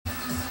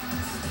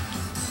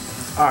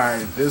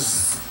Alright,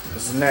 this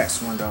is the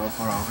next one though.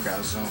 Hold on, I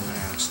gotta zoom in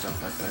and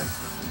stuff like that.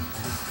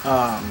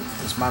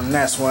 It's my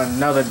next one,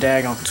 another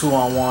daggone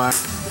 2-on-1.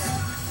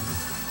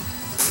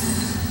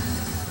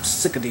 I'm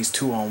sick of these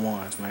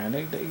 2-on-1s, man.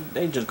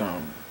 They just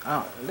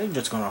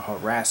gonna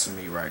harass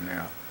me right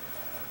now.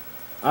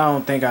 I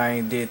don't think I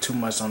ain't did too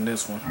much on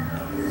this one.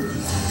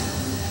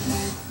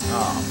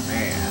 Oh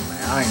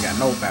man, I ain't got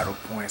no battle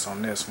points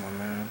on this one,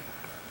 man.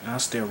 And I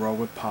still roll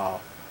with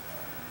Paul.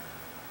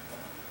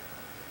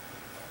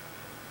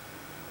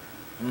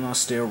 I'm gonna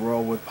still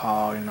roll with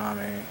Paul, you know what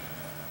I mean?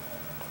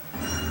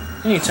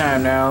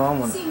 Anytime now, I'm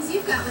gonna... Seems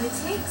you've got what it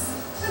takes,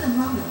 for the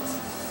moment.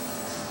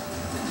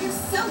 You're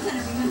so gonna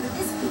remember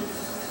this piece.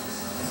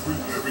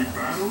 With every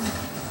battle,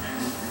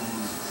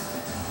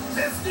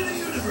 best in the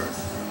universe.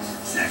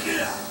 Check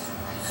it out.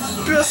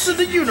 Best in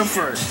the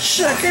universe.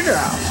 Check it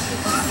out.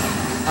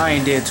 I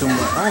ain't did too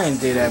much. I ain't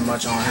did that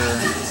much on here.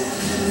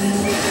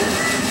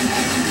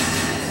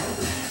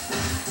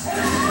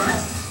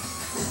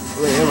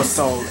 It was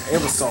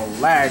so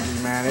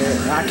laggy, man.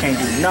 I can't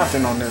do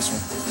nothing on this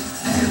one.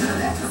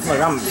 Look,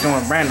 I'm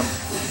doing random.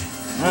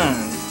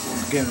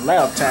 Getting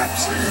loud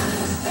taps.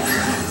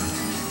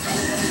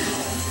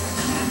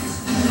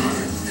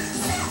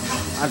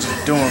 I'm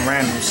just doing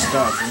random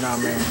stuff, you know what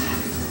I mean?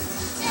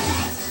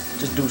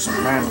 Just do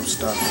some random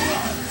stuff.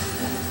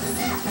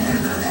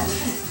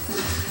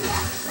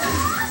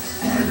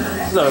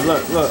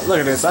 Look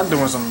at this. I'm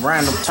doing some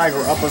random tiger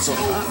uppers.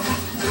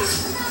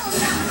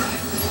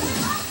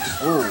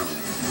 Ooh.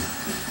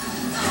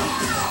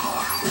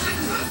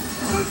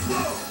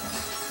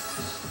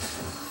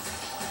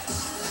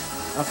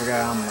 I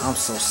forgot I'm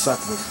so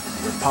sucked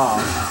with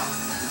Paul.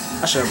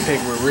 I should have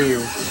picked with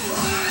Ryu.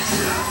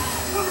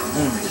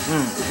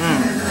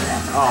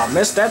 Oh,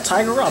 missed that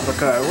tiger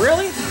uppercut.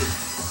 Really?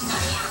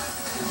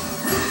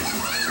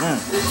 Oh,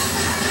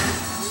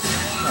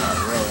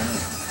 really?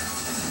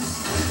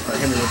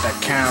 Hit me with that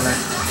counter.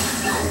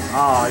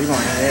 Oh, you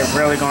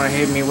really gonna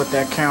hit me with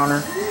that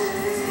counter?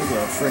 You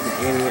little freaking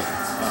idiot.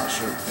 Oh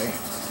shoot, damn.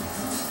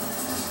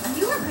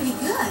 You were pretty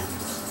good.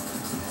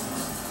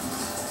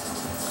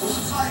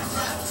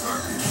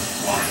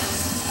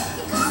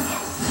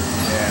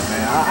 Yeah,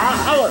 man.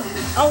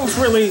 I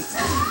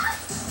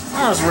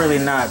was really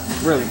not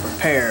really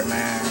prepared,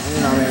 man.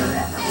 You know what I mean?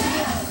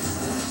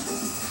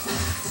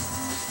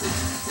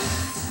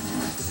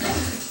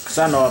 Cause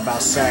I know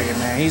about Saga,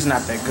 man. He's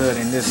not that good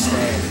in this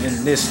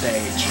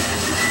stage.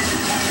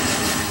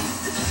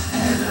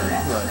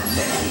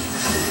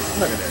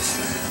 Look at this,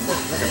 man.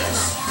 Look at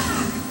this.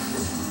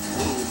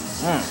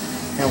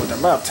 And with the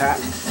love tap.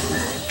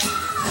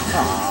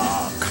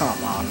 Oh,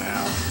 come on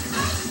now.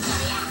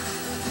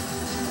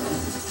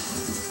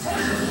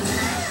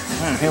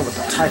 Here with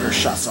the tiger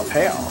shots of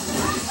hell.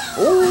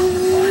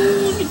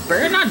 Ooh, you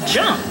better not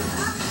jump.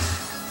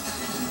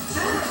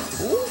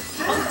 Ooh.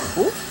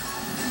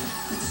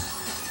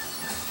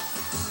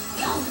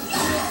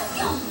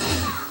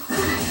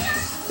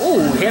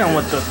 Ooh, hit him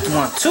with the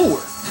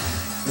 1-2er.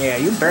 Yeah,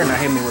 you better not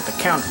hit me with the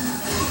counter.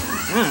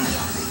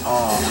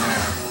 Oh man.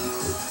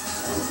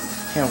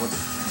 Hit him with the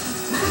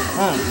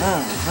You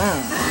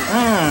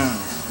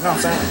know what I'm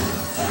saying?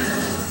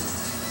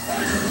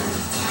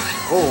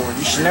 Oh,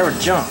 you should never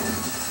jump.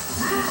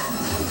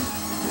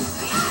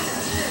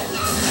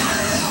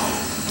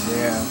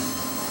 Yeah.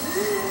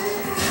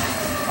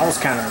 I was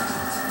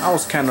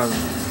kind of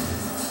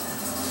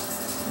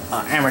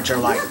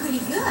amateur-like. You're pretty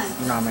good.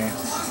 You know what I mean?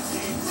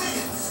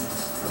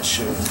 But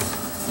shoot,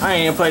 I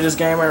ain't even played this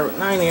game ever.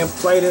 I ain't even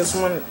played this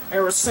one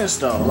ever since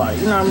though. Like,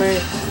 you know what I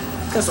mean?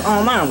 Cause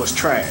online was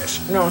trash.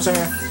 You know what I'm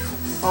saying?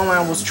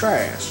 Online was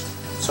trash.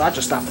 So I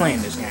just stopped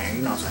playing this game.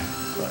 You know what I'm saying?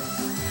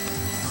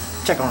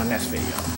 But check on the next video.